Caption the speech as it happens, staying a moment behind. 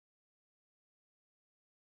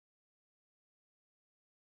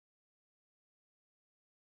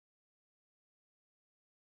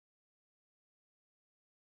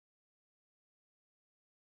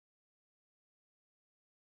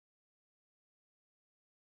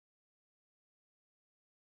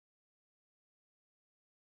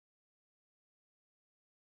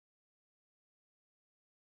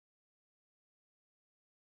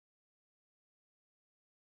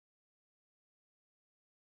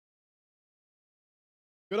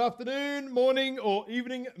Good afternoon, morning, or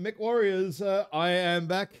evening, Mech Warriors. I am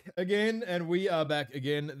back again, and we are back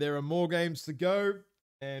again. There are more games to go,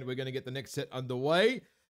 and we're going to get the next set underway.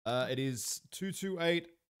 It is 228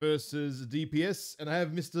 versus DPS, and I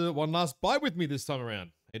have Mr. One Last Bite with me this time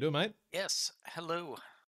around. How you doing, mate? Yes, hello.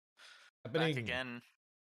 Back again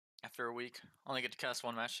after a week. Only get to cast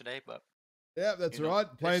one match today, but Yeah, that's right.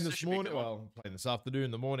 Playing this this should be a morning, good one. well, playing this afternoon,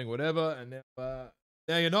 the morning, whatever, and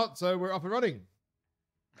now you're not, so we're up and running.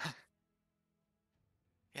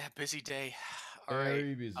 Yeah, busy day. All right.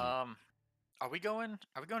 Very busy. Are we going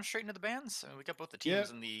straight into the bands? I mean, we got both the Yep.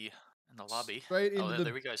 teams in the lobby. Straight into Oh, the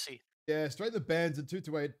there we go. I see. Yeah, straight in the bans, and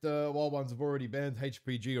 228 Wild Ones have already banned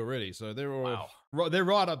HPG already, so they're all Wow. they're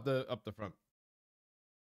right up the front,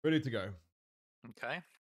 ready to go. Okay.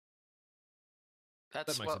 That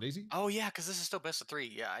That's makes what. it easy. Oh yeah, because this is still best of three.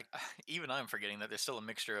 Yeah, even I'm forgetting that there's still a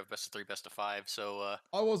mixture of best of three, best of five. So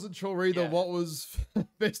I wasn't sure either yeah. what was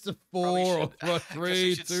best of Probably four or should. what, I guess we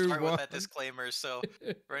 3, should 2, start with 1. that disclaimer. So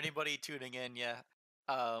for anybody tuning in, yeah.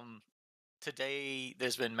 Um, Today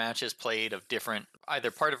there's been matches played of different,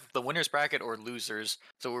 either part of the winners bracket or losers.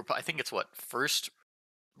 So I think it's what, first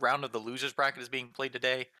round of the losers bracket is being played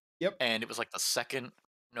today, Yep. and it was like the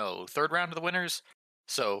third round of the winners.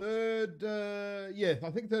 So Third, yeah, I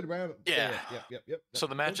think third round. yeah. Yep. So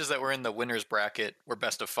the matches that were in the winners bracket were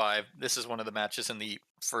best of 5. This is one of the matches in the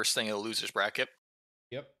first thing of the losers bracket,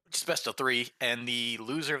 Yep. which is best of 3, and the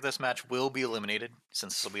loser of this match will be eliminated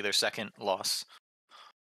since this will be their second loss.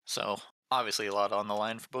 So obviously a lot on the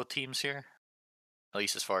line for both teams here, at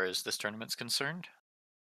least as far as this tournament's concerned.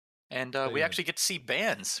 And we actually get to see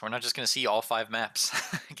bans. We're not just going to see all 5 maps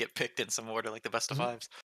get picked in some order like the best of 5s.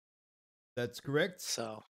 That's correct.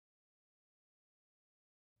 So,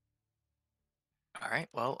 all right.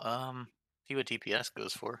 Well, see what DPS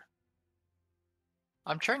goes for.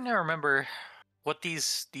 I'm trying to remember what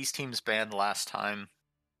these teams banned last time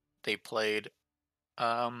they played.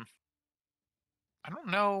 I don't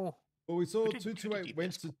know. Well, we saw Who did 228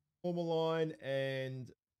 went DPS to Tourmaline and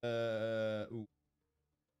They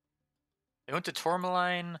went to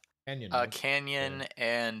Tourmaline, Canyon. Right? Canyon,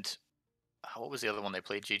 and what was the other one they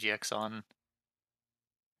played GGX on?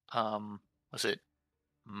 Was it?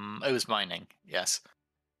 It was mining. Yes.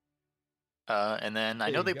 And then I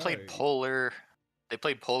know they played Polar. They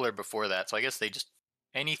played Polar before that, so I guess they just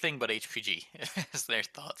anything but HPG is their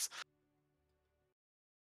thoughts.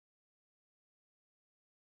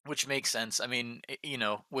 Which makes sense. I mean, you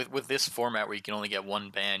know, with this format where you can only get one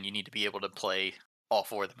ban, you need to be able to play all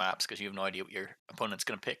 4 of the maps because you have no idea what your opponent's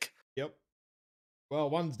going to pick. Yep. Well,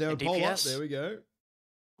 one's down Polar. There we go.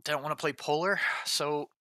 Don't want to play Polar, so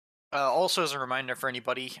also, as a reminder for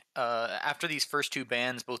anybody, after these first 2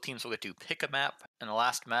 bans, both teams will get to pick a map, and the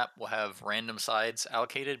last map will have random sides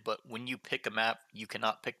allocated, but when you pick a map, you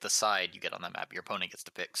cannot pick the side you get on that map. Your opponent gets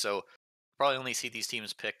to pick. So, probably only see these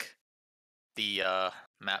teams pick the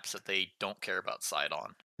maps that they don't care about side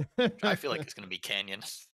on. I feel like it's going to be Canyon.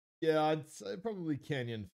 Yeah, I'd say probably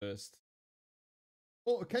Canyon first.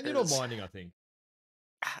 Well, Canyon or Mining, I think.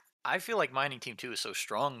 I feel like Mining Team 2 is so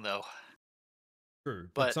strong, though. True,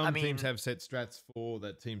 but some teams have set strats for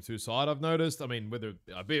that Team 2 side, I've noticed. I mean, whether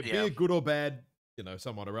be it good or bad, you know,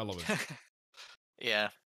 somewhat irrelevant. Yeah.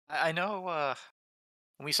 I know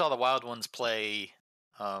when we saw the Wild Ones play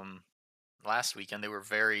last weekend, they were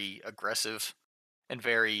very aggressive and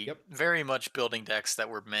very much building decks that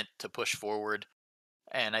were meant to push forward.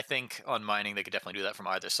 And I think on Mining, they could definitely do that from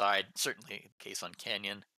either side. Certainly the case on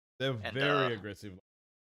Canyon. They're very aggressive.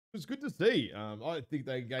 It was good to see. I think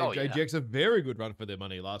they gave JGX a very good run for their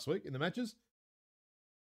money last week in the matches.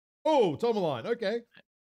 Oh, Tourmaline. Okay.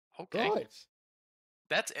 Right.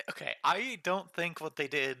 That's okay. I don't think what they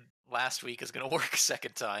did last week is going to work a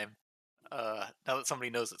second time. Now that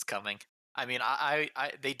somebody knows it's coming. I mean,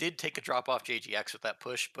 they did take a drop off JGX with that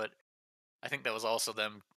push, but I think that was also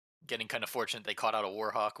them getting kind of fortunate. They caught out a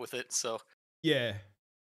Warhawk with it, so yeah,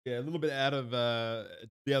 a little bit out of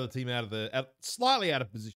the other team slightly out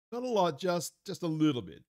of position. Not a lot, just a little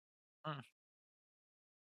bit.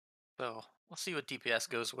 So we'll see what DPS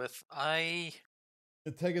goes with. They're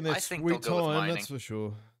taking their sweet time, that's for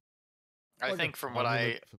sure. I think from what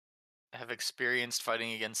I have experienced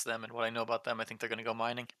fighting against them and what I know about them, I think they're going to go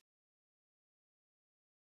mining.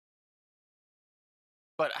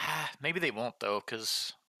 But maybe they won't, though,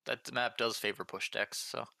 because that map does favor push decks,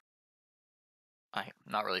 so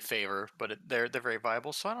not really favor, but they're very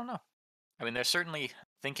viable, so I don't know. I mean, they're certainly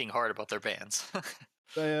thinking hard about their bans.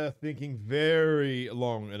 They are thinking very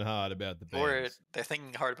long and hard about the bans. Or they're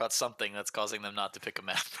thinking hard about something that's causing them not to pick a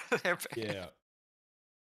map. Yeah.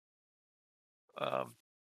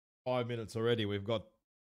 5 minutes already. We've got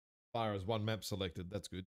far as one map selected. That's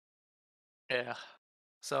good. Yeah.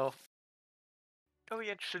 So it'll be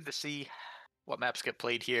interesting to see what maps get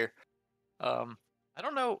played here. I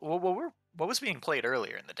don't know what was being played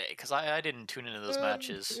earlier in the day because I didn't tune into those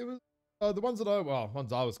matches. It was the ones that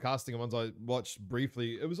ones I was casting and ones I watched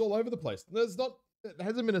briefly. It was all over the place. There's not. It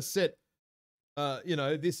hasn't been a set.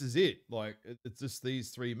 This is it. Like it's just these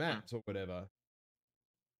three Hmm. maps or whatever.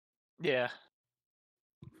 Yeah.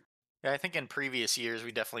 Yeah, I think in previous years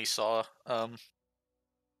we definitely saw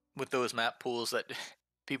with those map pools that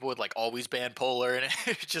people would like always ban polar and it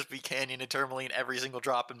would just be canyon and tourmaline every single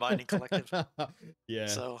drop in mining collective. Yeah,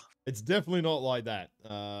 So it's definitely not like that.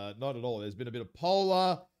 Not at all. There's been a bit of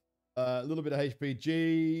polar, a little bit of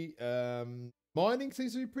HPG. Mining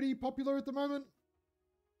seems to be pretty popular at the moment.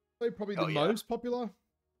 Probably the oh yeah. most popular.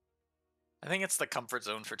 I think it's the comfort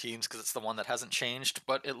zone for teams because it's the one that hasn't changed,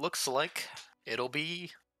 but it looks like it'll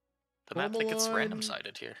be the map that gets random Tourmaline,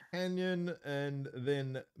 sided here. Canyon, and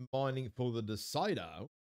then mining for the decider.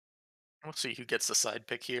 We'll see who gets the side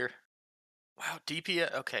pick here. Wow,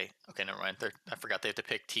 DPS. Okay, never mind. I forgot they have to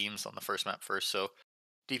pick teams on the first map first. So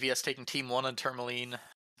DPS taking Team 1 on Tourmaline,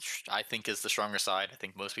 I think is the stronger side. I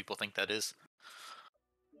think most people think that is.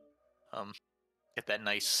 Get that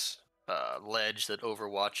nice ledge that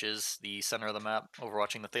overwatches the center of the map,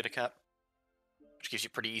 overwatching the Theta Cap, which gives you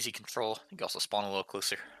pretty easy control. You can also spawn a little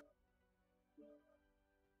closer.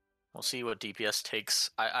 We'll see what DPS takes.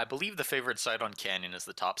 I believe the favorite side on Canyon is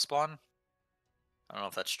the top spawn. I don't know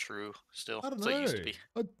if that's true still. I don't So it used to know. be.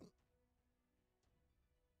 I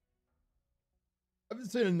haven't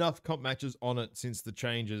seen enough comp matches on it since the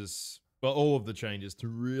changes, well, all of the changes, to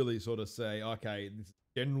really sort of say, okay, this is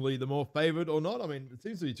generally the more favored or not. I mean, it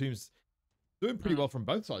seems to be teams doing pretty well from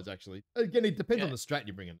both sides, actually. Again, it depends on Yeah, the strat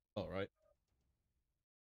you bring in. All right.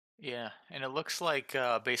 yeah, and it looks like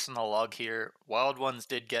based on the log here, Wild Ones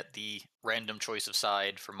did get the random choice of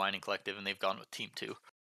side for Mining Collective, and they've gone with Team 2.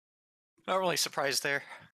 Not really surprised there.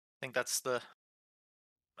 I think that's the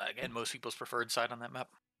again most people's preferred side on that map.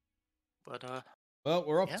 But Well,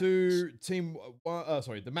 we're off yeah, to team one.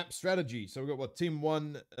 Sorry, the map strategy. So we've got what team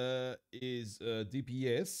one is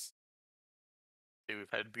DPS. we've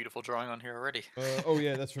had a beautiful drawing on here already. Oh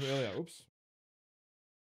yeah, that's from earlier. Oops.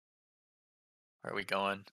 Where are we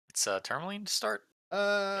going? It's Tourmaline to start.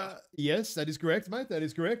 Yeah. Yes, that is correct, mate. That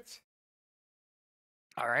is correct.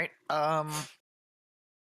 All right.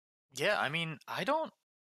 Yeah. I mean, I don't.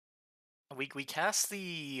 We cast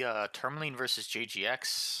the Tourmaline versus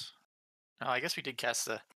JGX. No, I guess we did cast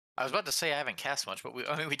the. I was about to say I haven't cast much, but we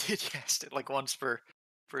did cast it like once per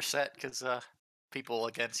set because people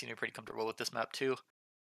again seem to be pretty comfortable with this map too.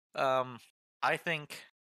 I think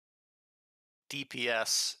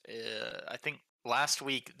DPS. I think last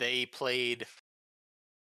week they played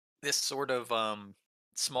this sort of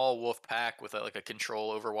small wolf pack with like a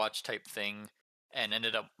control Overwatch type thing, and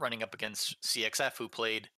ended up running up against CXF, who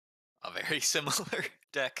played a very similar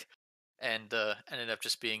deck, and ended up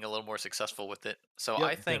just being a little more successful with it. So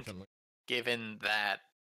I Yep, think, definitely. given that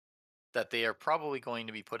they are probably going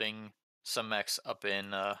to be putting some mechs up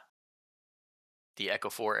in the Echo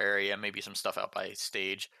 4 area, maybe some stuff out by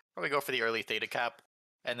stage. Probably go for the early Theta Cap,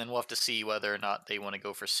 and then we'll have to see whether or not they want to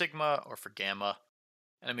go for Sigma or for Gamma.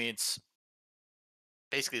 And I mean, it's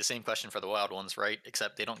basically the same question for the Wild Ones, right?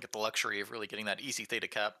 Except they don't get the luxury of really getting that easy Theta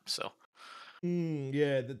Cap. So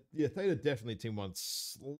Yeah, Theta definitely team one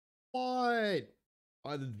slight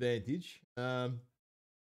advantage. Yeah,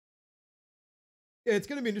 it's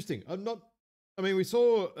going to be interesting. I'm not. I mean, we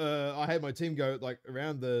saw. I had my team go like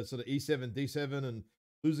around the sort of E7, D7, and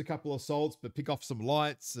lose a couple of salts, but pick off some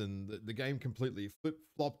lights, and the game completely flip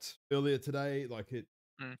flopped earlier today. Like it,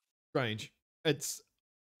 mm. strange. It's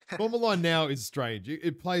normal line now is strange.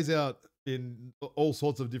 It plays out in all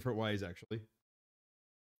sorts of different ways, actually.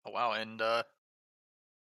 Oh wow, and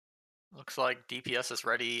looks like DPS is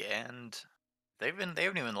ready, and they haven't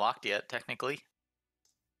even locked yet technically.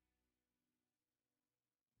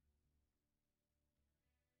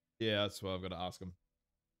 Yeah, that's what I've got to ask them.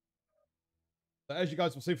 So as you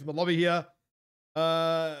guys will see from the lobby here,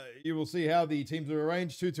 you will see how the teams are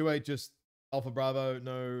arranged. 228 just Alpha Bravo,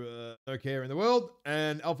 no care in the world,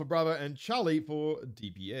 and Alpha Bravo and Charlie for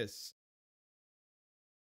DPS.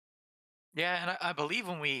 Yeah, and I believe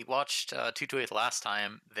when we watched 228 last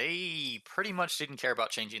time, they pretty much didn't care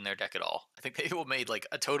about changing their deck at all. I think they made like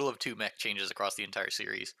a total of 2 mech changes across the entire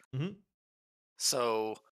series. Mm-hmm.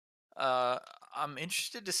 So uh, I'm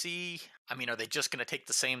interested to see. I mean, are they just going to take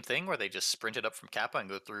the same thing where they just sprint it up from Kappa and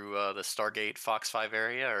go through the Stargate Fox 5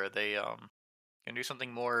 area, or are they going to do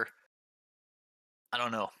something more, I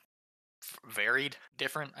don't know, varied,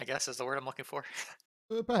 different, I guess is the word I'm looking for.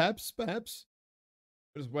 Perhaps.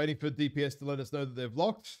 We're just waiting for DPS to let us know that they've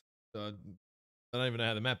locked. I don't even know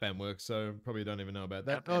how the map ban works, so probably don't even know about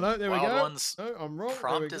that. Yep, Oh and no, there we Wild go. Ones, No, I'm wrong. There we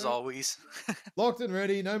prompt as go. always. Locked and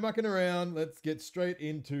ready. No mucking around. Let's get straight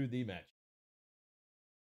into the match.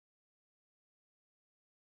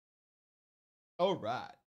 All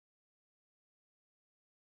right.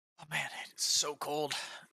 Oh man, it's so cold.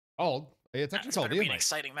 Cold. Yeah, it's actually It's cold better here, be an mate.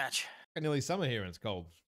 exciting match. It's nearly summer here and it's cold.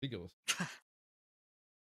 Ridiculous.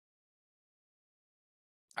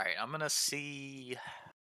 All right, I'm gonna see.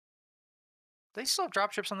 They still have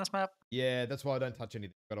dropships on this map? Yeah, that's why I don't touch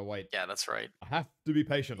anything. Gotta wait. Yeah, that's right. I have to be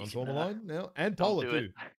patient You on can, Tourmaline now and Don't Polar do too.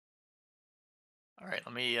 it. All right,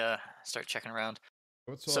 let me start checking around.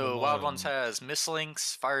 What's So Wild Ones has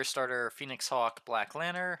Mislinks, Firestarter, Phoenix Hawk, Black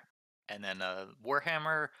Lantern, and then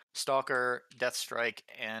Warhammer, Stalker, Deathstrike,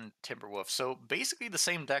 and Timberwolf. So basically the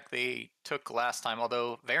same deck they took last time,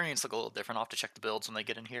 although variants look a little different. I'll have to check the builds when they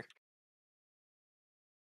get in here.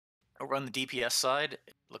 Over on the DPS side,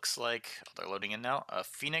 it looks like they're loading in now. A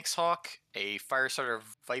Phoenix Hawk, a Firestarter,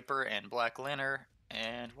 Viper, and Black Lantern,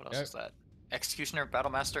 and what else is that? Executioner,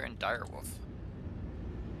 Battlemaster, and Direwolf.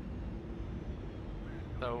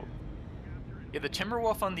 So, yeah, the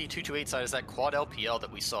Timberwolf on the 228 side is that quad LPL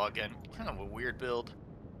that we saw again. Kind of a weird build,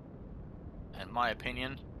 in my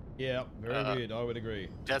opinion. Yeah, very weird. I would agree.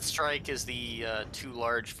 Deathstrike is the 2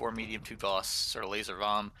 large, 4 medium, 2 boss, sort of laser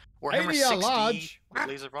bomb. Warhammer 8 ER 60 large.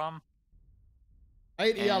 laser bomb.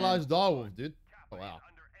 8 ER large direwolf, dude. Oh, wow.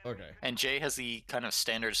 Okay. And Jay has the kind of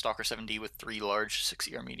standard Stalker 7D with 3 large, 6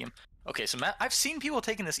 ER medium. Okay, so Matt, I've seen people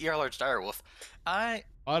taking this ER large direwolf. I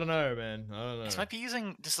don't know, man. I don't know. This might be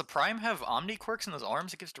using. Does the Prime have Omni quirks in those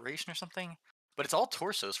arms? It gives duration or something? But it's all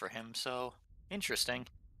torsos for him, so interesting.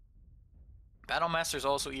 Battlemaster's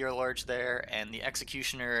also ER large there, and the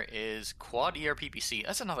Executioner is quad ER PPC.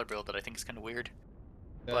 That's another build that I think is kind of weird.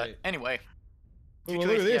 Okay. But anyway. Well,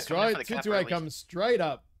 look at this, right? 228 comes straight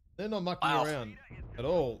up. They're not mucking around at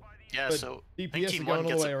all. Yeah, but so DPS are going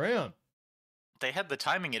all the way around. They had the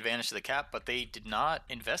timing advantage to the cap, but they did not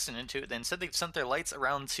invest into it. Instead, they sent their lights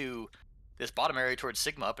around to this bottom area towards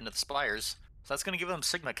Sigma up into the spires. So that's going to give them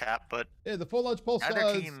Sigma cap, but... Yeah, the 4 large pulse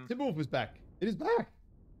Timberwolf is back. It is back.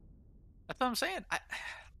 That's what I'm saying. I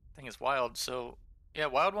think it's wild. So, yeah,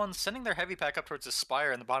 Wild Ones sending their heavy pack up towards the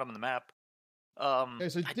spire in the bottom of the map. Okay,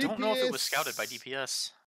 so I don't know if it was scouted by DPS.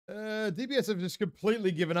 DPS have just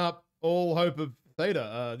completely given up all hope of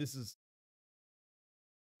Theta. This is...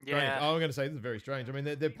 strange. Yeah. I'm going to say this is very strange. I mean,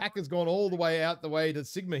 their pack has gone all the way out the way to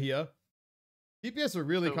Sigma here. DPS are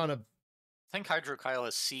really kind of... I think Hydro Kyle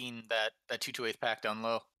has seen that 228 pack down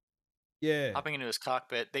low. Yeah. Hopping into his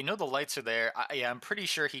cockpit. They know the lights are there. I'm pretty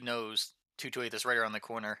sure he knows 228 is right around the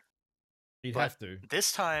corner. He'd have to.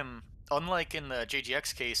 This time, unlike in the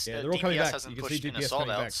JGX case, they're all coming DPS back. hasn't You can see pushed an DPS assault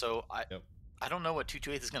coming out, back. so I don't know what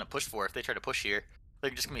 228 is going to push for if they try to push here. They're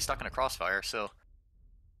just going to be stuck in a crossfire, so...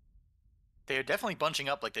 They are definitely bunching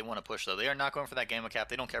up like they want to push, though. They are not going for that gamma cap.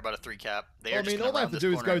 They don't care about a 3 cap. All they have to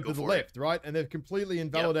do is go to the left, right? And they've completely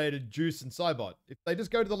invalidated Juice and Cybot. If they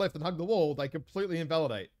just go to the left and hug the wall, they completely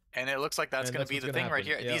invalidate. And it looks like that's going to be the thing right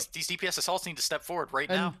here. Yeah. These DPS assaults need to step forward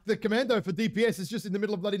now. And the commando for DPS is just in the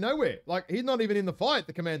middle of bloody nowhere. Like, he's not even in the fight,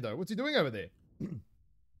 the commando. What's he doing over there?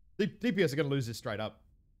 DPS are going to lose this straight up.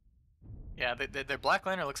 Yeah, their Black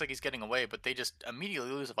Lantern looks like he's getting away, but they just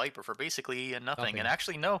immediately lose a Viper for basically nothing. And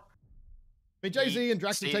actually, no. I mean, Jay-Z and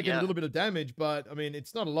Drax are taking a little bit of damage, but, I mean,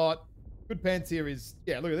 it's not a lot. Good pants here is...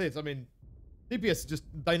 Yeah, look at this. I mean, DPS just...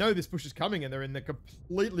 They know this push is coming, and they're in the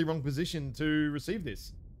completely wrong position to receive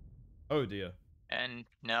this. Oh, dear. And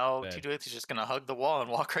now 228 is just going to hug the wall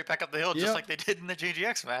and walk right back up the hill, just like they did in the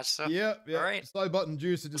JGX match. So, yeah. All right. Cybot and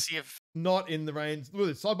Juice are just not in the range. Look at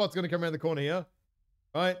this. Cybot's going to come around the corner here.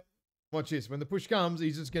 Right? Watch this. When the push comes,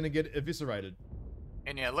 he's just going to get eviscerated.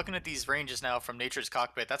 And yeah, looking at these ranges now from Nature's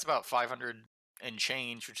Cockpit, that's about 500 and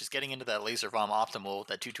change, which is getting into that laser bomb optimal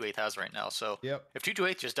that 228 has right now. So if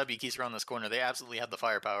 228 just W keys around this corner, they absolutely have the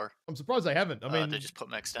firepower. I'm surprised they haven't. I mean, they just put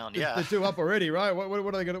mechs down. They're 2 up already, right? What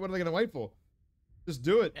are they gonna wait for? Just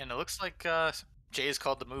do it. And it looks like Jay is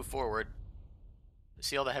called to move forward.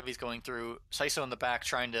 See all the heavies going through. Saiso in the back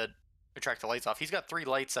trying to attract the lights off. He's got 3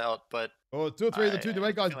 lights out, but 2 or 3 of the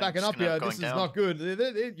 228 guys backing up here. This is not good.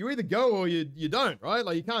 You either go or you don't, right?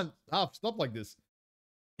 Like, you can't half stop like this.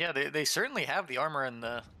 Yeah, they certainly have the armor and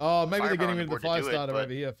the... Oh, maybe they're getting rid of the fire starter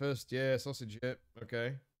over here first. Yeah, sausage. Yep.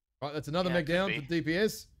 Okay. Right, that's another mech down for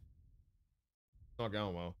DPS. Not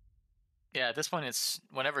going well. Yeah, at this point, it's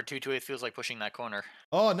whenever 228 feels like pushing that corner.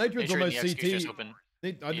 Oh, Natron's almost CT. I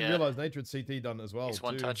didn't Yeah. realize Natron's CT done as well. He's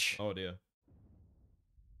one touch. Oh, dear.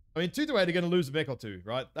 I mean, 2 to 8 are going to lose a mech or two,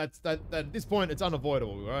 right? That at this point, it's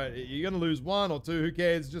unavoidable, right? You're going to lose 1 or 2. Who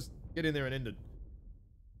cares? Just get in there and end it.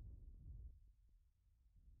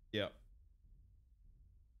 Yeah.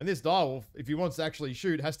 And this direwolf, if he wants to actually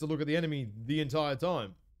shoot, has to look at the enemy the entire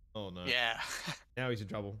time. Oh, no. Yeah. Now he's in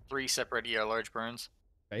trouble. 3 separate large burns.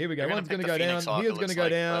 Okay, here we go. They're One's going to go down. Here's going to go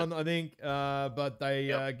down, I think. But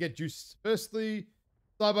they get juice firstly.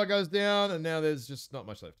 Cyber goes down, and now there's just not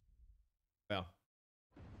much left. Wow.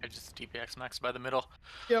 I just DPX max by the middle.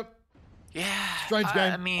 Yep. Yeah. Strange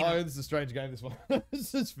game. I mean, oh, this is a strange game, this one.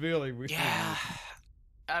 This is really weird. Yeah.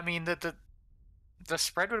 I mean, the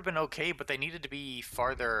spread would have been okay, but they needed to be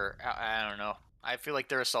farther. I don't know. I feel like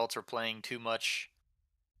their assaults were playing too much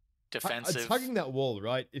defensive. It's hugging that wall,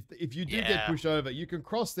 right? If you do get pushed over, you can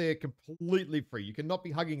cross there completely free. You cannot be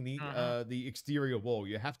hugging the exterior wall.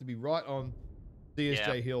 You have to be right on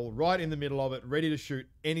DSJ Hill, right in the middle of it, ready to shoot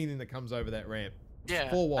anything that comes over that ramp.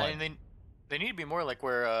 Yeah, 4 wide. I mean, they need to be more like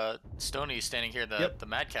where Stoney's standing here, the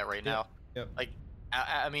Mad Cat right now. Yep. Like,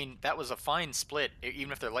 I mean, that was a fine split,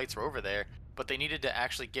 even if their lights were over there. But they needed to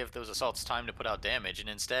actually give those assaults time to put out damage, and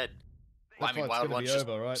instead, I mean, Wild One just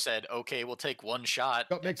said, "Okay, we'll take 1 shot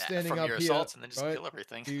got mech standing from up your here, assaults, and then just kill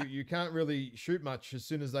everything." You can't really shoot much as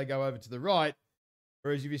soon as they go over to the right.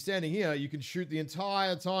 Whereas if you're standing here, you can shoot the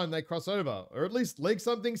entire time they cross over, or at least leg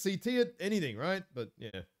something, CT it, anything, right? But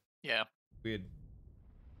yeah, weird.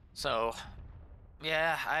 So,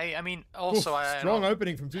 yeah, I mean, also, strong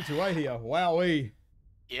opening from 228 here. Wowee.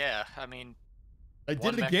 Yeah, I mean, they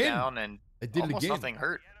did it again. Down and they did almost it again. Nothing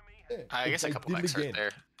hurt. Yeah, I guess a couple mechs hurt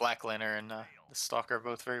there. Black Lantern and the Stalker are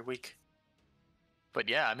both very weak. But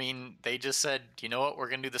yeah, I mean, they just said, you know what, we're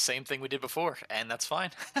going to do the same thing we did before, and that's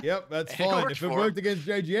fine. Yep, that's fine. If it worked against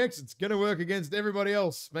JGX, it's going to work against everybody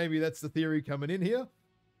else. Maybe that's the theory coming in here.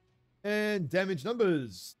 And damage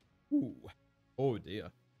numbers. Ooh. Oh,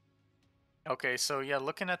 dear. Okay, so yeah,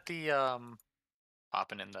 looking at the,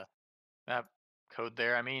 popping in the map code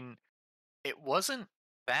there, I mean, it wasn't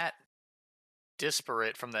that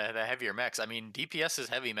disparate from the heavier mechs. I mean, DPS's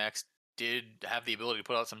heavy mechs did have the ability to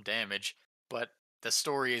put out some damage, but the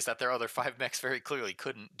story is that their other 5 mechs very clearly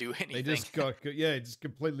couldn't do anything. They just got, just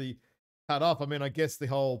completely cut off. I mean, I guess the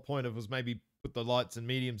whole point of was maybe put the lights and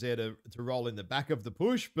mediums there to roll in the back of the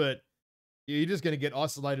push, but you're just going to get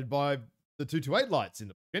isolated by the 228 lights in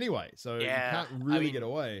the anyway, so you can't really get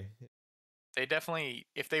away. They definitely,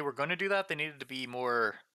 if they were going to do that, they needed to be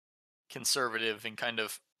more conservative and kind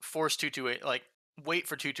of force 228, like wait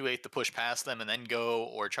for 228 to push past them and then go,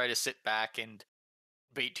 or try to sit back and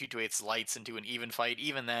bait 228's lights into an even fight.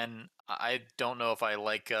 Even then, I don't know if I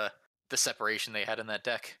like the separation they had in that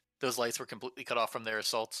deck. Those lights were completely cut off from their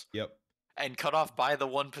assaults. Yep. And cut off by the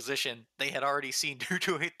one position they had already seen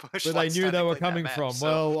 228 push. But they knew they were coming from.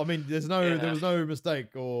 So, well, I mean, there was no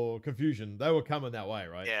mistake or confusion. They were coming that way,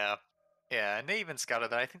 right? Yeah. Yeah, and they even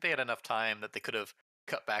scouted that. I think they had enough time that they could have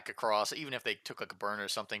cut back across, even if they took like a burn or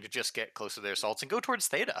something, to just get close to their assaults and go towards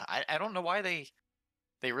Theta. I don't know why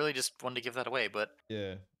they really just wanted to give that away, but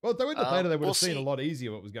yeah. Well, if they went to Theta, they would have seen a lot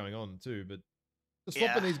easier what was going on too. But just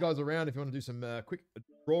swapping these guys around if you want to do some quick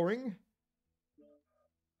drawing.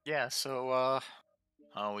 Yeah, so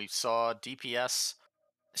we saw DPS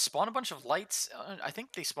spawn a bunch of lights. I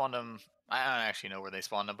think they spawned them. I don't actually know where they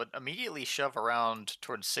spawned them, but immediately shove around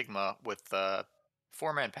towards Sigma with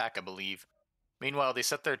 4-man pack, I believe. Meanwhile, they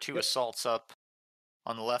set their 2 assaults up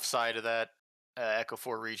on the left side of that Echo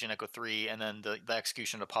 4 region, Echo 3, and then the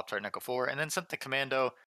execution of Pop-Tart and Echo 4, and then sent the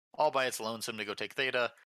commando all by its lonesome to go take Theta.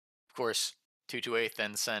 Of course, 228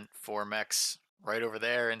 then sent 4 mechs right over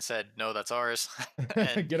there and said, no, that's ours.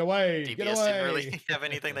 Get away. DPS get away. didn't really have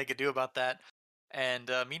anything they could do about that. And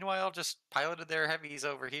meanwhile, just piloted their heavies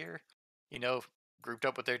over here, grouped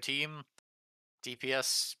up with their team.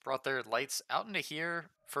 DPS brought their lights out into here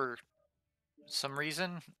for some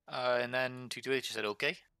reason, and then 228 just said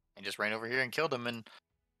okay, and just ran over here and killed them. And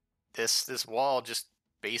this wall just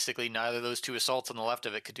basically, neither of those 2 assaults on the left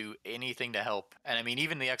of it could do anything to help. And I mean,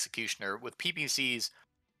 even the Executioner with PPCs,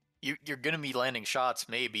 you're going to be landing shots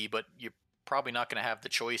maybe, but you're probably not going to have the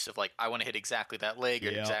choice of like, I want to hit exactly that leg or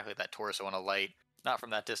exactly that torso on a light, not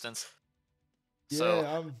from that distance. Yeah,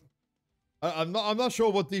 so I'm not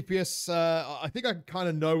sure what DPS. I think I kind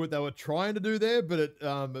of know what they were trying to do there, but it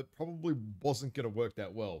probably wasn't going to work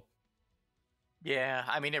that well. Yeah,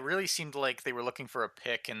 I mean, it really seemed like they were looking for a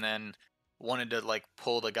pick and then wanted to like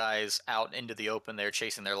pull the guys out into the open there,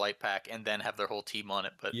 chasing their light pack, and then have their whole team on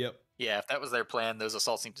it. But yeah, if that was their plan, those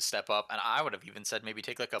assaults need to step up. And I would have even said maybe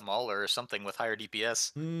take like a Mauler or something with higher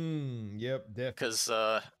DPS. Yep, definitely. Because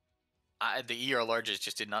the ER larges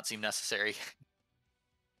just did not seem necessary.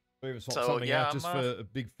 Or even swap So something yeah, out just for a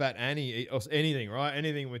big fat Annie or anything, right?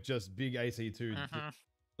 Anything with just big AC2, mhm.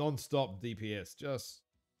 non-stop DPS.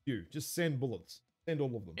 Just send bullets. Send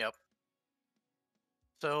all of them. Yep.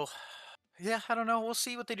 So yeah, I don't know. We'll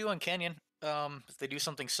see what they do on Canyon. If they do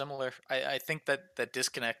something similar, I think that that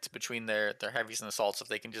disconnect between their heavies and assaults, if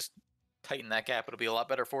they can just tighten that gap, it'll be a lot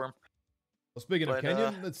better for them. Well, speaking of But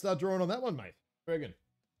Canyon, let's start drawing on that one, mate. What do you reckon?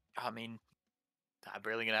 I mean, I'm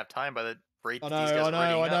barely gonna have time by the rate I that these know, guys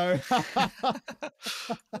I are know, readying I know.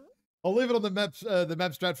 up. I'll leave it on the map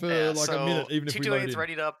strat for Yeah, like a so minute, even if we load 228's in.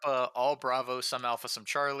 readied up all Bravo, some Alpha, some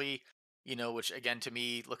Charlie. Which again to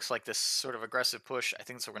me looks like this sort of aggressive push. I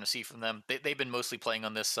think that's what we're going to see from them. They've been mostly playing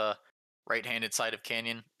on this right-handed side of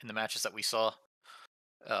Canyon in the matches that we saw.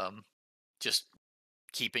 Um, just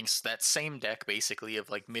keeping that same deck basically of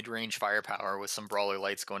like mid-range firepower with some brawler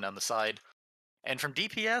lights going down the side. And from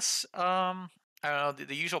DPS, I don't know,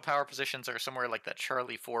 the usual power positions are somewhere like that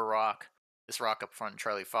Charlie 4 rock, this rock up front in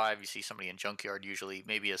Charlie 5. You see somebody in Junkyard usually,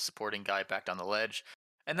 maybe a supporting guy back down the ledge.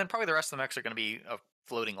 And then probably the rest of the mechs are going to be a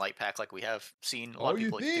floating light pack like we have seen. A lot Oh, of you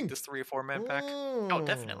people like to take think? this 3 or 4 man pack. Oh, Oh,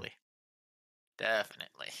 definitely.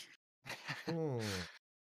 Definitely. oh.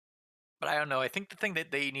 But I don't know. I think the thing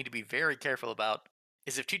that they need to be very careful about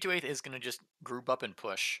is if 228 is going to just group up and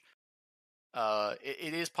push.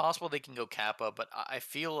 It is possible they can go Kappa, but I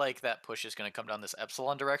feel like that push is going to come down this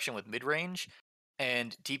Epsilon direction with mid range,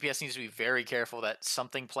 and DPS needs to be very careful that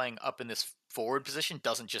something playing up in this forward position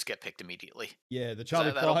doesn't just get picked immediately. Yeah, the 'Cause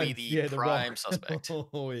Charlie that'll be 5. the Yeah, the prime rock. suspect.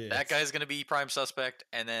 Oh, That yes. guy's going to be prime suspect,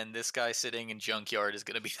 and then this guy sitting in Junkyard is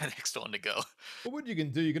going to be the next one to go. Well, what you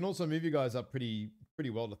can do, you can also move you guys up pretty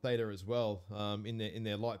well to Theta as well, in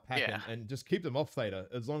their light pack, Yeah. and just keep them off Theta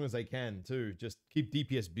as long as they can too. Just keep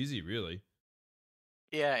DPS busy, really.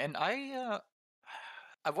 Yeah, and I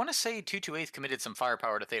want to say 228 committed some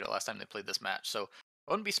firepower to Theta last time they played this match, so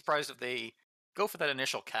I wouldn't be surprised if they go for that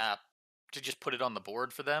initial cap to just put it on the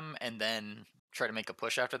board for them and then try to make a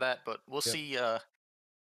push after that. But we'll Yep. see if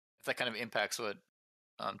that kind of impacts what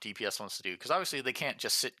DPS wants to do, because obviously they can't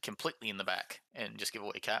just sit completely in the back and just give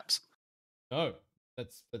away caps. No,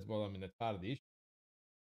 that's well, I mean, that's part of the issue.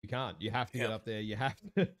 You can't. You have to get Yeah. up there. You have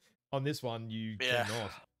to. On this one, you Yeah.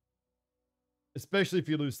 cannot. Especially if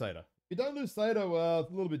you lose Theta. If you don't lose Theta, well, it's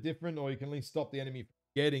a little bit different, or you can at least stop the enemy from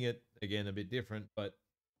getting it. Again, a bit different, but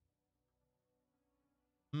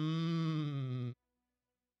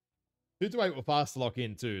 228 will fast lock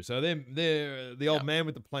in too. So they're the old Yep. man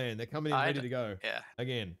with the plan. They're coming in I ready d- to go yeah.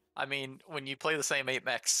 again. I mean, when you play the same 8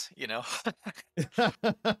 mechs, can't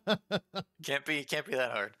be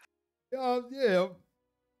that hard. Yeah.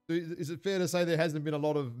 Is it fair to say there hasn't been a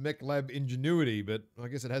lot of mech lab ingenuity, but I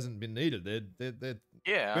guess it hasn't been needed. They're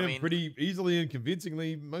Yeah, I winning mean, pretty easily and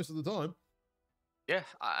convincingly most of the time. yeah,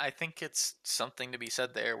 I think it's something to be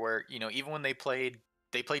said there where, even when they played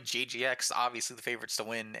JGX, obviously the favorites to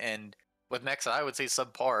win, and with Mexa, I would say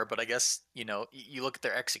subpar, but I guess, you look at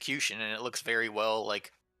their execution and it looks very well,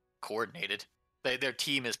 like, coordinated. Their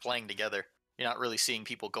team is playing together. You're not really seeing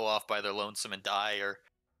people go off by their lonesome and die, or,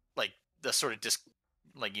 like, the sort of The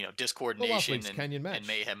last discoordination week's Canyon and match,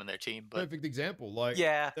 mayhem in their team. But perfect example. Like,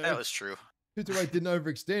 yeah, that if was true. 228 didn't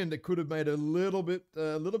overextend, it could have made a little bit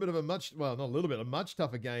of a much, well, not a little bit, a much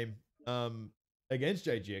tougher game against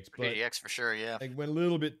JGX, but JGX for sure, yeah. they went a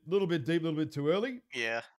little bit deep, a little bit too early.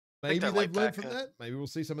 Yeah. I think Maybe that they've light learned pack from that. Maybe we'll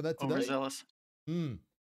see some of that today. overzealous. Hmm.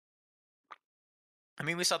 I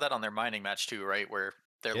mean, we saw that on their mining match too, right? Where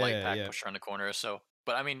their light Yeah, pack yeah. pushed around the corner. So,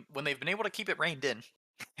 but I mean, when they've been able to keep it reined in,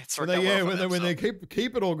 it's When worked out they, well yeah, for when them. they So,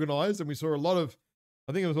 keep it organized, and we saw a lot of,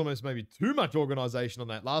 I think it was almost maybe too much organization on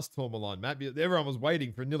that last Tourmaline map. Everyone was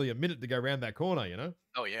waiting for nearly a minute to go around that corner.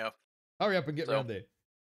 oh yeah. Hurry up and get So, around there.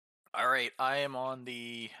 all right, I am on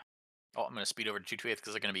the. Oh, I'm going to speed over to 228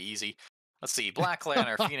 because they're going to be easy. Let's see, Black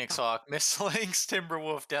Lantern, Phoenix Hawk, Mistlings,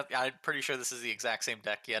 Timberwolf, Death. I'm pretty sure this is the exact same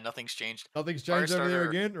deck. Yeah, nothing's changed. Nothing's changed over there Firestarter-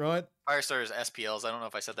 again, right? Firestarter's SPLs. I don't know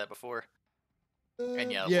if I said that before.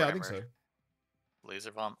 And yeah, Yeah, I think Warhammer. so.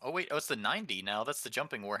 Laser bomb. Oh wait, it's the 90 now. That's the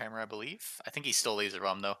jumping Warhammer, I believe. I think he's still laser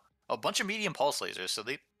bomb though. A bunch of medium pulse lasers. So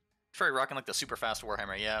they probably rocking like the super fast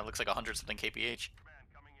Warhammer. Yeah, it looks like 100 something kph.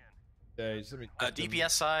 Okay, just let me check them.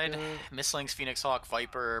 DPS side, Mistlings, Phoenix Hawk,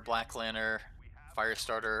 Viper, Black Lantern,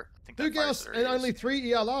 Firestarter. I think 2 that Gauss Firestarter and is- only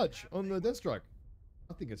 3 ER large on the Deathstrike.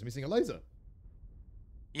 I think it's missing a laser.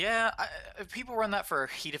 Yeah, people run that for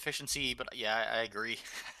heat efficiency, but yeah, I agree.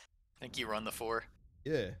 I think you run the 4.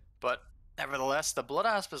 Yeah. But nevertheless, the Blood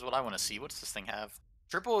Asp is what I want to see. What's this thing have?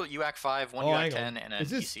 Triple UAC 5, 1 Oh, UAC hang 10, on. and an Is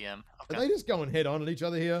this- ECM. Are they just going head on at each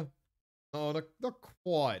other here? Oh, not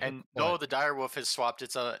quite. And not quite. no, the Direwolf has swapped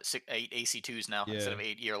its 8 AC2s now Yeah. instead of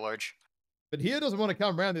 8 ER large. But here doesn't want to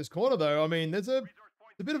come around this corner, though. I mean, there's a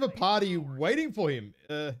bit of a party waiting for him.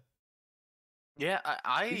 Yeah, He's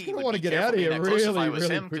I going to would want be to get careful out of being here that close if really, I was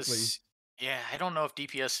really him, quickly. because yeah, I don't know if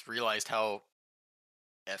DPS realized how,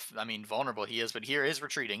 I mean, vulnerable he is, but here is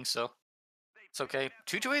retreating, so it's okay.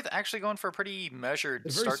 228 actually going for a pretty measured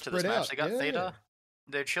They're very start to this spread match. out. They got Yeah. Theta.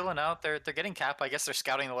 They're chilling out. They're getting Cap. I guess they're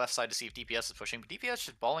scouting the left side to see if DPS is pushing, but DPS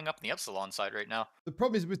just balling up in the Epsilon side right now. The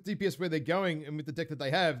problem is with DPS where they're going and with the deck that they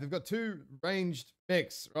have, they've got 2 ranged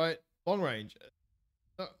mechs, right? Long range.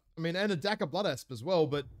 I mean, and a Daka Blood Asp as well,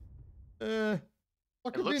 but It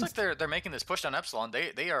looks like they're making this push down Epsilon.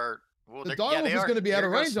 They are. Well, the yeah, Direwolf they is are. going to be out Here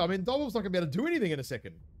of goes- range. I mean, Direwolf's not going to be able to do anything in a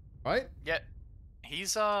second, right? Yeah,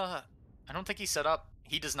 he's I don't think he's set up.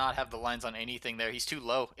 He does not have the lines on anything there. He's too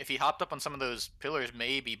low. If he hopped up on some of those pillars,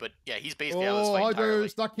 maybe. But yeah, he's basically out of this fight Hydro entirely.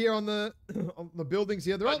 stuck here on the on the buildings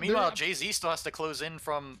here. But meanwhile, Jay-Z still has to close in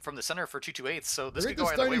from the center for 228, so this they're could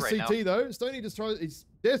into go either way Stoney right CT now. though. Stoney he's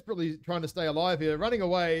desperately trying to stay alive here, running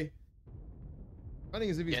away, running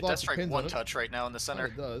as if his Yeah, life Deathstrike depends on one it. touch right now in the center,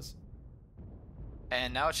 It does.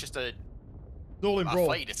 and now it's just a All in brawl.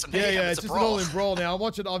 fight. It's a Yeah, mayhem. yeah, it's it's a just an brawl. all in brawl now. I'm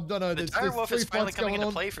watching. I don't know. The There's Direwolf 3 is finally fights coming going into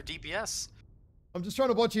on. play for DPS. I'm just trying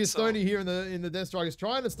to watch here. So- Stoney here in the Deathstrike is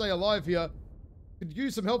trying to stay alive here. Could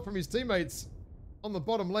use some help from his teammates on the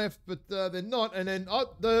bottom left, but they're not. And then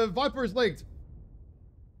the Viper is legged.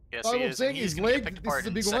 Yes, I he will is. say And he's he's going to get legged. picked This is apart a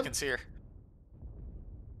in big one. seconds here.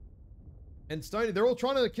 And Stoney, they're all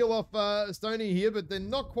trying to kill off Stoney here, but they're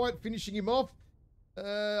not quite finishing him off.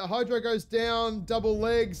 Hydro goes down, double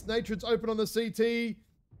legs. Natred's open on the CT.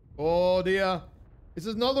 Oh dear. This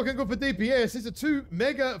is not looking good for DPS. These are 2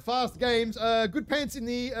 mega fast games. Good Pants in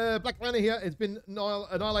the Black Lantern here has been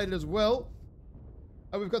annihilated as well.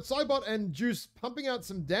 We've got Cybot and Juice pumping out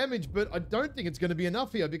some damage, but I don't think it's going to be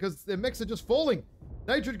enough here because their mechs are just falling.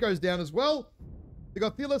 Natred goes down as well. They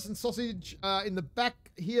got Thelis and Sausage in the back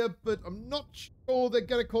here, but I'm not sure they're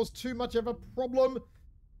going to cause too much of a problem.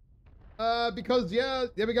 Because, yeah,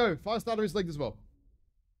 there we go. Firestarter is legged as well.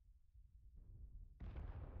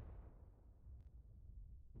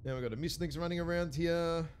 Now we've got a Mistlings running around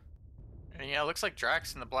here. And yeah, it looks like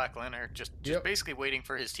Drax and the Black Lantern just Yep. basically waiting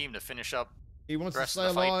for his team to finish up He wants the to rest stay of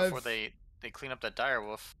the fight alive. before they clean up that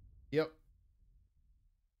Direwolf. Yep.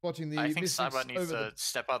 Watching the I think Mistlings Cybot needs over to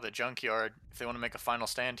step out of the junkyard if they want to make a final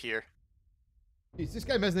stand here. Jeez, this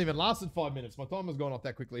game hasn't even lasted 5 minutes. My timer's gone off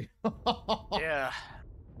that quickly. Yeah.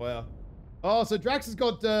 Wow. Oh, so Drax has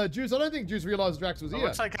got Juice. I don't think Juice realized Drax was It here.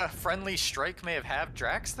 looks like a friendly strike may have had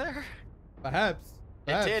Drax there. Perhaps.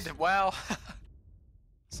 It did. Wow.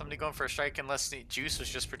 Somebody going for a strike unless the Juice was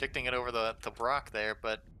just predicting it over the rock there,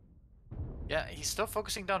 but yeah, he's still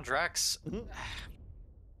focusing down Drax. Mhm.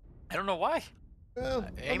 I don't know why. Well,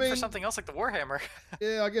 Aim for something else like the Warhammer.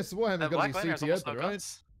 Yeah, I guess the Warhammer's That got Black to be Lantern's CT almost no open, right?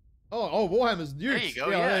 guns. Oh, Warhammer's huge. There you go,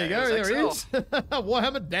 Yeah, there you go. yeah, There it he was is.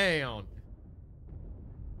 Warhammer down.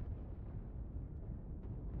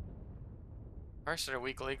 First are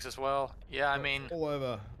weak legs as well. Yeah, I mean, all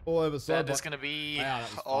over that Cybot. is going to be Wow, that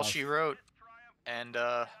was all fast. she wrote. And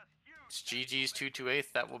it's GG's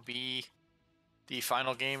 228. That will be the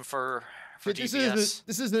final game for Shit, DPS.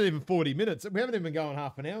 this isn't even 40 minutes. We haven't even been going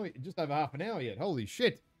half an hour, just over half an hour yet. Holy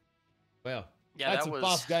shit. Wow. Yeah, That's that some was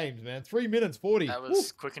fast games, man. 3 minutes 40. that Woo.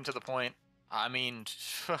 was quick and to the point. I mean,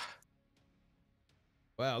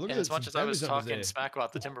 Wow, look and at as much some as I was damage numbers talking there. smack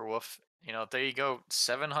about the Timberwolf, you know, there you go,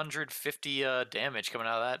 750 damage coming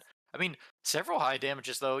out of that. I mean, several high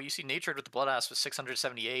damages though. You see Natred with the Blood Ass was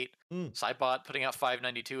 678. Mm. Cybot putting out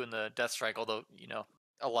 592 in the Death Strike, although, you know,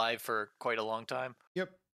 alive for quite a long time.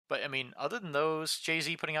 Yep. But I mean, other than those,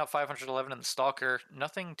 Jay-Z putting out 511 in the Stalker,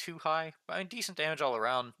 nothing too high. I mean, decent damage all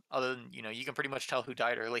around. Other than, you know, you can pretty much tell who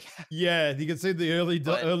died early. Yeah, you can see the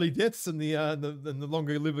But- early deaths and the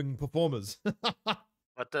longer living performers.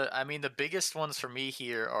 But I mean, the biggest ones for me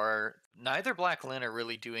here are neither Black Lynn are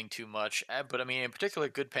really doing too much. But I mean, in particular,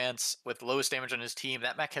 Good Pants with lowest damage on his team.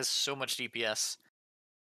 That mech has so much DPS.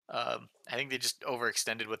 I think they just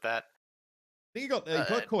overextended with that. I think he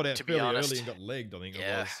got caught out to be fairly honest, early and got legged, I think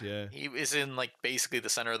yeah. it was. Yeah. He was in like basically the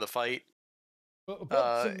center of the fight. But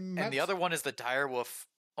some And the maps- other one is the Direwolf,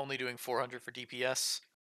 only doing 400 for DPS.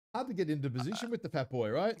 hard to get into position with the Fat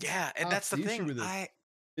Boy, right? Yeah, and That's that's the the issue thing. with it. I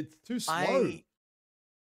It's too slow.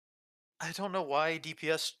 I don't know why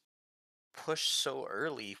DPS pushed so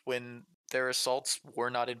early when their assaults were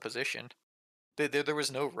not in position. There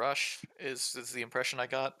was no rush, is the impression I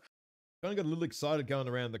got. Kind of got a little excited going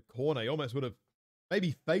around the corner. He almost would have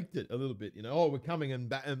maybe faked it a little bit, you know. Oh, we're coming and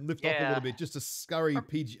lift off a Yeah. little bit just to scurry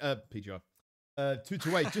PGI.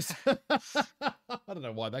 228. Just I don't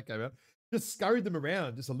know why that came out. Just scurried them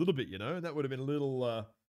around just a little bit, you know, and that would have been a little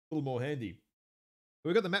little more handy.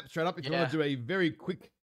 We've got the map straight up if you want Yeah. to do a very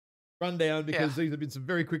quick rundown because Yeah. these have been some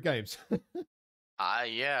very quick games.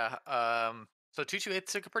 Yeah. So 228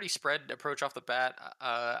 took a pretty spread approach off the bat.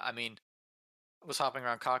 I mean, was hopping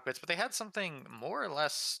around cockpits, but they had something more or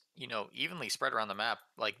less, evenly spread around the map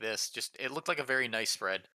like this. Just it looked like a very nice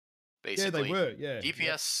spread, Yeah, they basically. were. Yeah.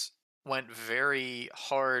 DPS went very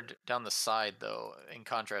hard down the side though, in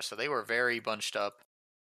contrast. So they were very bunched up.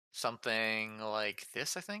 Something like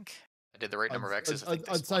this, I think. I did the right number of X's. I think this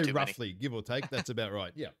I'd is one say too many. roughly, give or take. That's about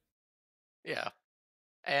right. Yeah. Yeah.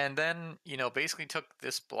 And then, basically took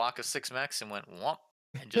this block of 6 mechs and went womp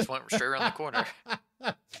and just went straight around the corner.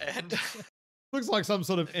 And looks like some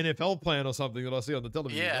sort of NFL plan or something that I see on the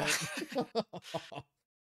television. yeah. Right?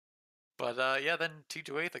 But yeah, then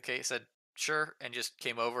 228 okay said sure and just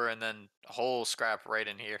came over and then a whole scrap right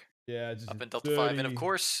in here. Yeah, just Up in Delta 5. And of dirty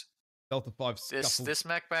course, Delta 5 scuffle. this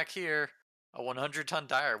mech back here, a 100-ton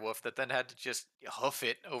dire wolf that then had to just hoof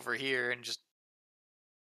it over here and just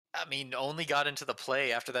only got into the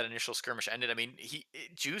play after that initial skirmish ended.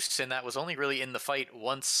 Juice in that was only really in the fight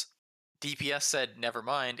once DPS said never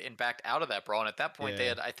mind and backed out of that brawl. And at that point, they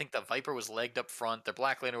had, I think the Viper was legged up front, their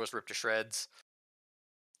Black Laner was ripped to shreds.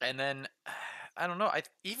 And then, I don't know,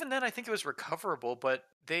 even then I think it was recoverable, but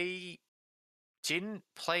they didn't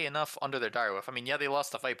play enough under their direwolf. Yeah, they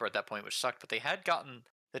lost the Viper at that point, which sucked, but they had gotten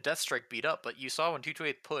the Death Strike beat up. But you saw when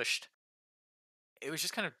 228 pushed, it was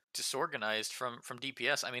just kind of disorganized from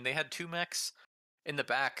DPS. They had 2 mechs in the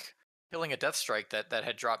back killing a Death Strike that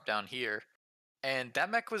had dropped down here. And that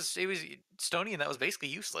mech was Stony, and that was basically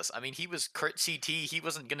useless. He was crit CT. He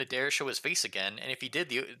wasn't going to dare show his face again. And if he did,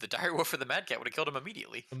 the direwolf for the Mad Cat would have killed him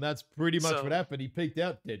immediately. And that's pretty much what happened. He peeked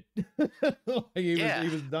out dead. He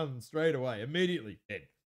was done straight away, immediately dead.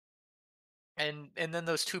 And then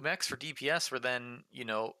those 2 mechs for DPS were then,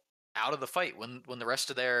 out of the fight when the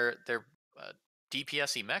rest of their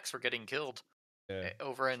DPS mechs were getting killed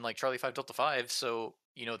over in like Charlie 5 Delta 5. So,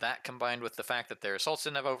 that combined with the fact that their assaults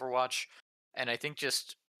didn't have Overwatch, and I think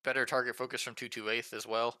just better target focus from 228 as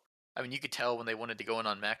well. You could tell when they wanted to go in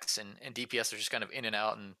on mechs, and DPS are just kind of in and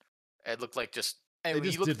out, and it looked like just... And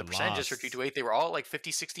when you look at the percentages for 228, they were all like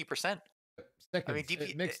 50-60%.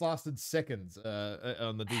 Seconds. Mechs lasted seconds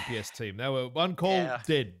on the DPS team. They were one call,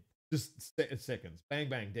 dead. Just seconds. Bang,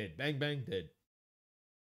 bang, dead. Bang, bang, dead.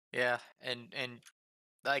 Yeah, and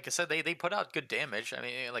like I said, they put out good damage.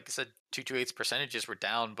 Like I said, 228's percentages were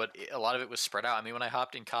down, but a lot of it was spread out. When I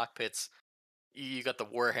hopped in cockpits, you got the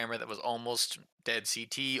Warhammer that was almost dead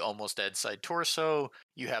CT, almost dead side torso.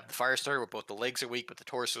 You have the Firestarter where both the legs are weak, but the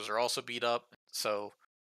torsos are also beat up. So,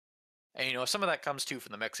 and some of that comes too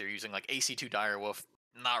from the mechs they're using, like AC2 Direwolf,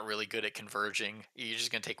 not really good at converging. You're just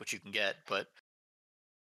gonna take what you can get. But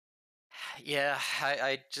yeah,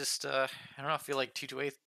 I just I don't know. I feel like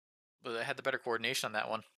 228 had the better coordination on that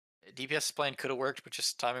one. DPS plan could have worked, but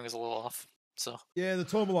just timing was a little off. So yeah, the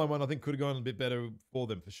Tourmaline one I think could have gone a bit better for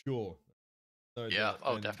them for sure. So yeah,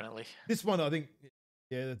 definitely. This one I think,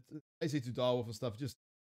 yeah, AC2 Direwolf and stuff just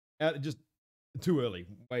too early.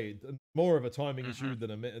 More of a timing issue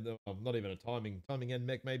than not even a timing end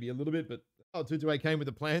mech maybe a little bit, but 228 came with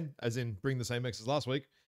a plan, as in bring the same mechs as last week,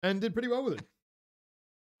 and did pretty well with it.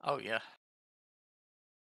 Oh yeah.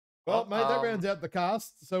 Well, mate, that rounds out the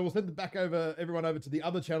cast. So we'll send everyone over to the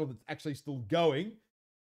other channel that's actually still going.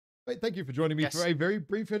 Mate, thank you for joining me for a very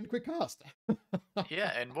brief and quick cast.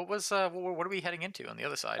 Yeah, and what are we heading into on the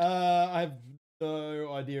other side? I have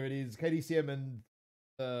no idea. It is KDCM and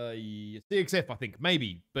CXF, I think,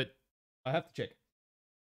 maybe, but I have to check.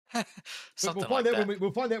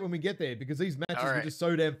 We'll find out when we get there, because these matches are just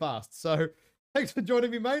so damn fast. So thanks for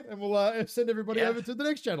joining me, mate, and we'll send everybody over to the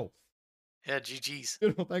next channel. Yeah, GG's.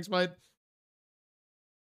 Good. Well, thanks, mate.